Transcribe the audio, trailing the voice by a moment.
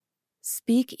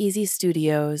Speak Easy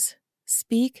Studios.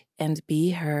 Speak and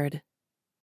be heard.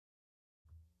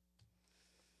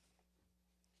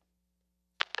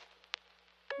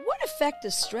 What effect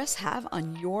does stress have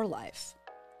on your life?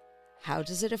 How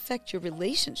does it affect your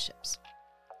relationships?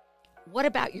 What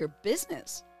about your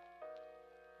business?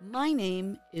 My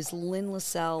name is Lynn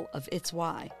of It's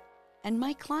Why, and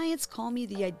my clients call me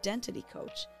the identity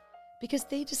coach because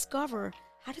they discover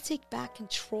how to take back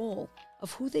control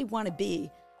of who they want to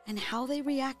be and how they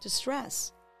react to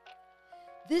stress.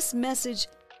 This message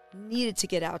needed to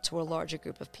get out to a larger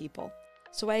group of people,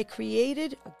 so I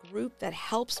created a group that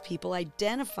helps people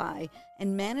identify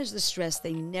and manage the stress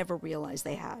they never realized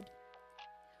they had.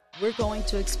 We're going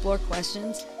to explore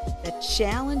questions that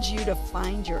challenge you to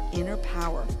find your inner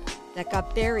power that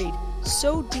got buried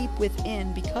so deep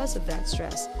within because of that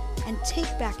stress, and take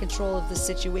back control of the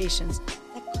situations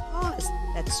that caused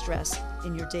that stress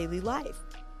in your daily life.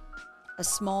 A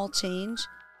small change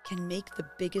can make the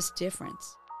biggest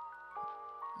difference.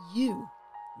 You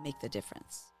make the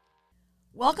difference.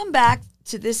 Welcome back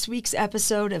to this week's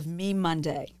episode of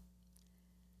MeMonday.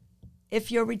 If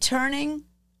you're returning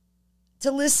to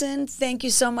listen, thank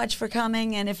you so much for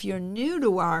coming. And if you're new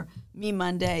to our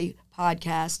MeMonday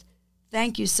podcast,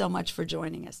 thank you so much for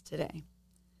joining us today.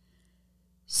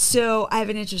 So I have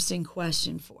an interesting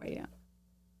question for you.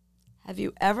 Have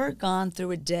you ever gone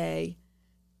through a day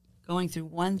going through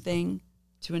one thing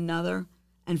to another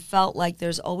and felt like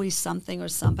there's always something or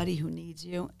somebody who needs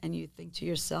you, and you think to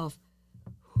yourself,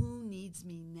 who needs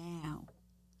me now?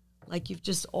 Like you've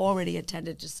just already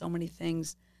attended to so many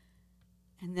things,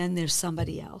 and then there's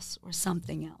somebody else or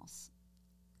something else.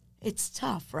 It's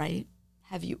tough, right?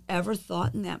 Have you ever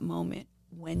thought in that moment,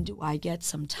 when do I get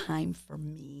some time for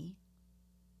me?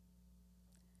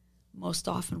 Most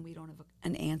often we don't have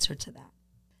an answer to that.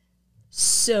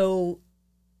 So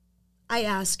I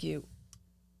ask you,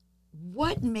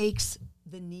 what makes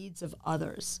the needs of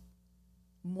others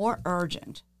more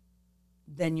urgent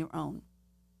than your own?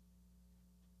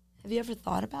 Have you ever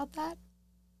thought about that?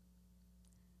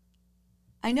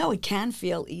 I know it can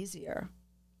feel easier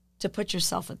to put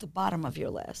yourself at the bottom of your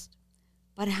list,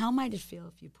 but how might it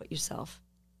feel if you put yourself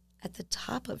at the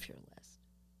top of your list?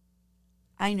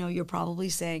 I know you're probably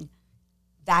saying,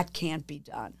 that can't be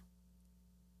done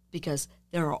because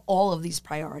there are all of these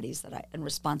priorities and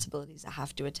responsibilities I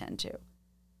have to attend to.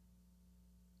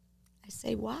 I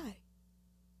say, why?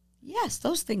 Yes,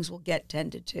 those things will get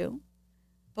tended to,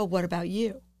 but what about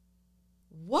you?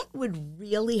 What would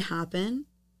really happen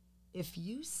if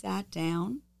you sat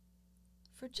down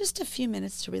for just a few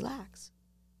minutes to relax?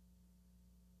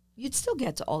 You'd still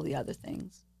get to all the other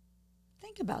things.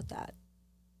 Think about that.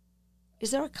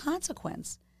 Is there a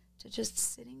consequence to just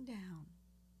sitting down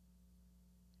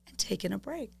and taking a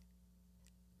break?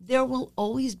 There will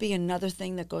always be another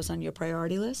thing that goes on your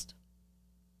priority list.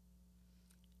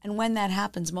 And when that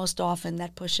happens, most often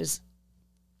that pushes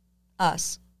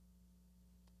us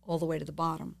all the way to the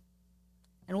bottom.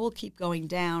 And we'll keep going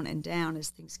down and down as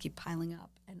things keep piling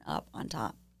up and up on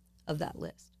top of that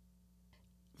list.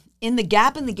 In The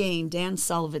Gap in the Gain, Dan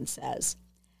Sullivan says,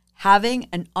 having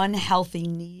an unhealthy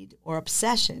need or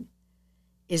obsession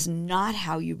is not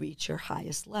how you reach your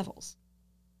highest levels.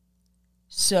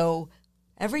 So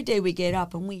every day we get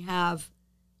up and we have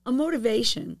a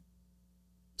motivation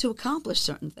to accomplish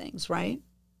certain things, right?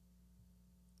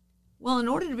 Well, in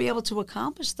order to be able to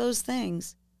accomplish those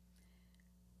things,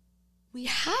 we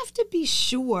have to be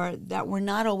sure that we're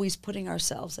not always putting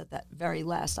ourselves at that very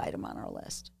last item on our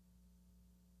list.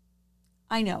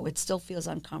 I know it still feels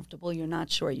uncomfortable. You're not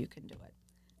sure you can do it.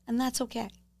 And that's okay.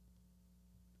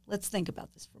 Let's think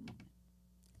about this for a moment.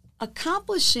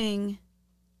 Accomplishing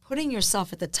putting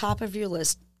yourself at the top of your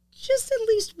list just at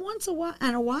least once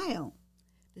in a while.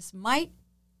 This might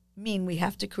mean we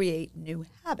have to create new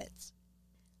habits.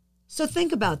 So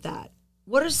think about that.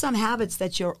 What are some habits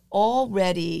that you're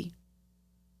already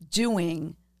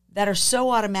doing that are so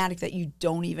automatic that you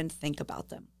don't even think about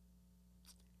them?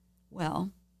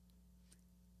 Well,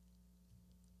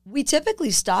 we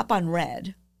typically stop on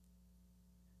red.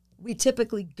 We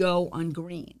typically go on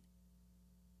green.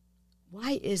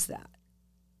 Why is that?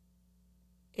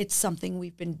 It's something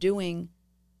we've been doing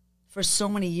for so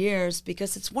many years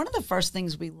because it's one of the first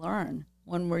things we learn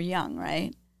when we're young,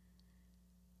 right?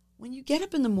 When you get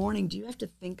up in the morning, do you have to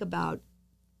think about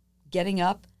getting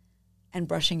up and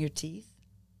brushing your teeth,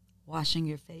 washing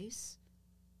your face,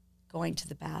 going to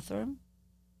the bathroom?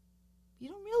 You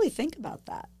don't really think about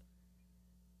that.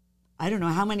 I don't know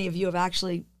how many of you have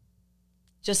actually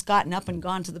just gotten up and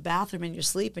gone to the bathroom in your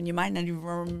sleep, and you might not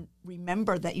even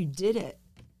remember that you did it.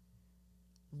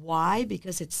 Why?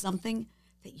 Because it's something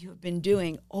that you have been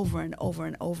doing over and over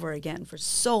and over again for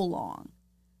so long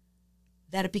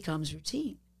that it becomes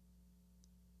routine.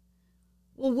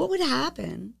 Well, what would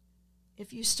happen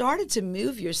if you started to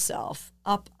move yourself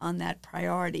up on that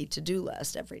priority to-do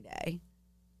list every day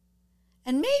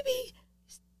and maybe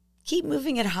keep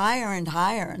moving it higher and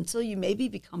higher until you maybe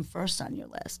become first on your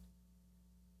list?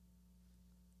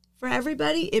 For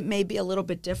everybody, it may be a little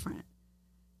bit different.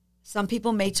 Some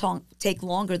people may take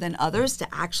longer than others to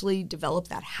actually develop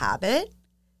that habit.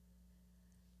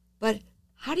 But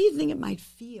how do you think it might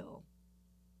feel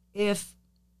if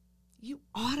you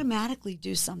automatically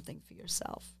do something for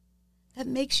yourself that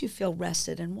makes you feel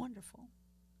rested and wonderful,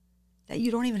 that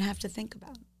you don't even have to think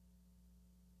about?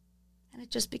 And it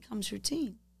just becomes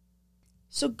routine.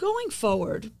 So going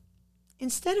forward,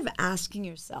 instead of asking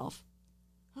yourself,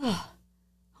 oh,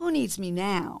 who needs me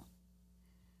now?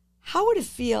 How would it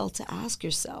feel to ask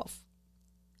yourself,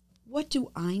 what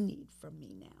do I need from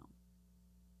me now?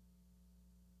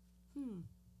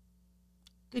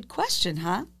 Good question,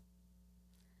 huh?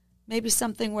 Maybe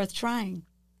something worth trying.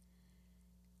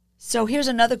 So here's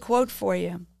another quote for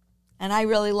you. And I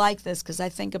really like this because I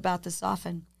think about this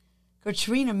often.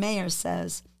 Katrina Mayer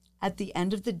says, at the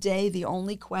end of the day, the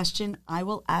only question I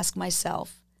will ask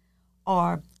myself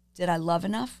are, did I love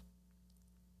enough?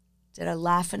 Did I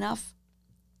laugh enough?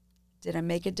 Did I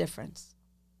make a difference?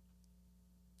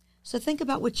 So think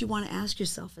about what you want to ask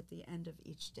yourself at the end of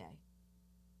each day.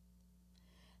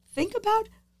 Think about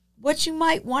what you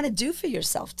might want to do for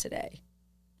yourself today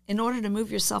in order to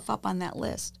move yourself up on that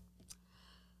list.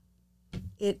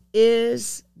 It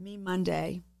is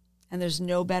MeMonday, and there's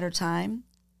no better time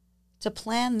to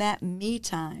plan that me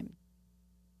time.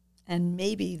 And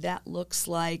maybe that looks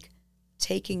like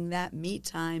taking that me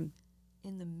time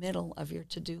in the middle of your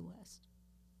to-do list.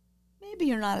 Maybe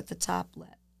you're not at the top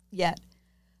yet,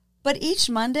 but each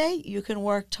Monday you can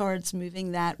work towards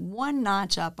moving that one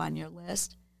notch up on your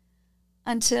list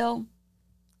until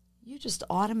you just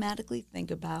automatically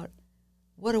think about,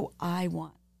 what do I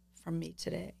want from me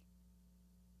today?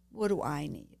 What do I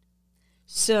need?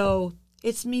 So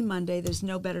it's MeMonday. There's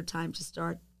no better time to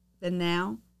start than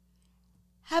now.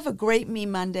 Have a great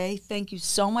MeMonday. Thank you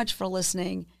so much for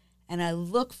listening, and I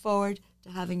look forward to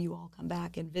having you all come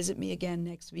back and visit me again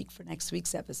next week for next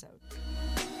week's episode.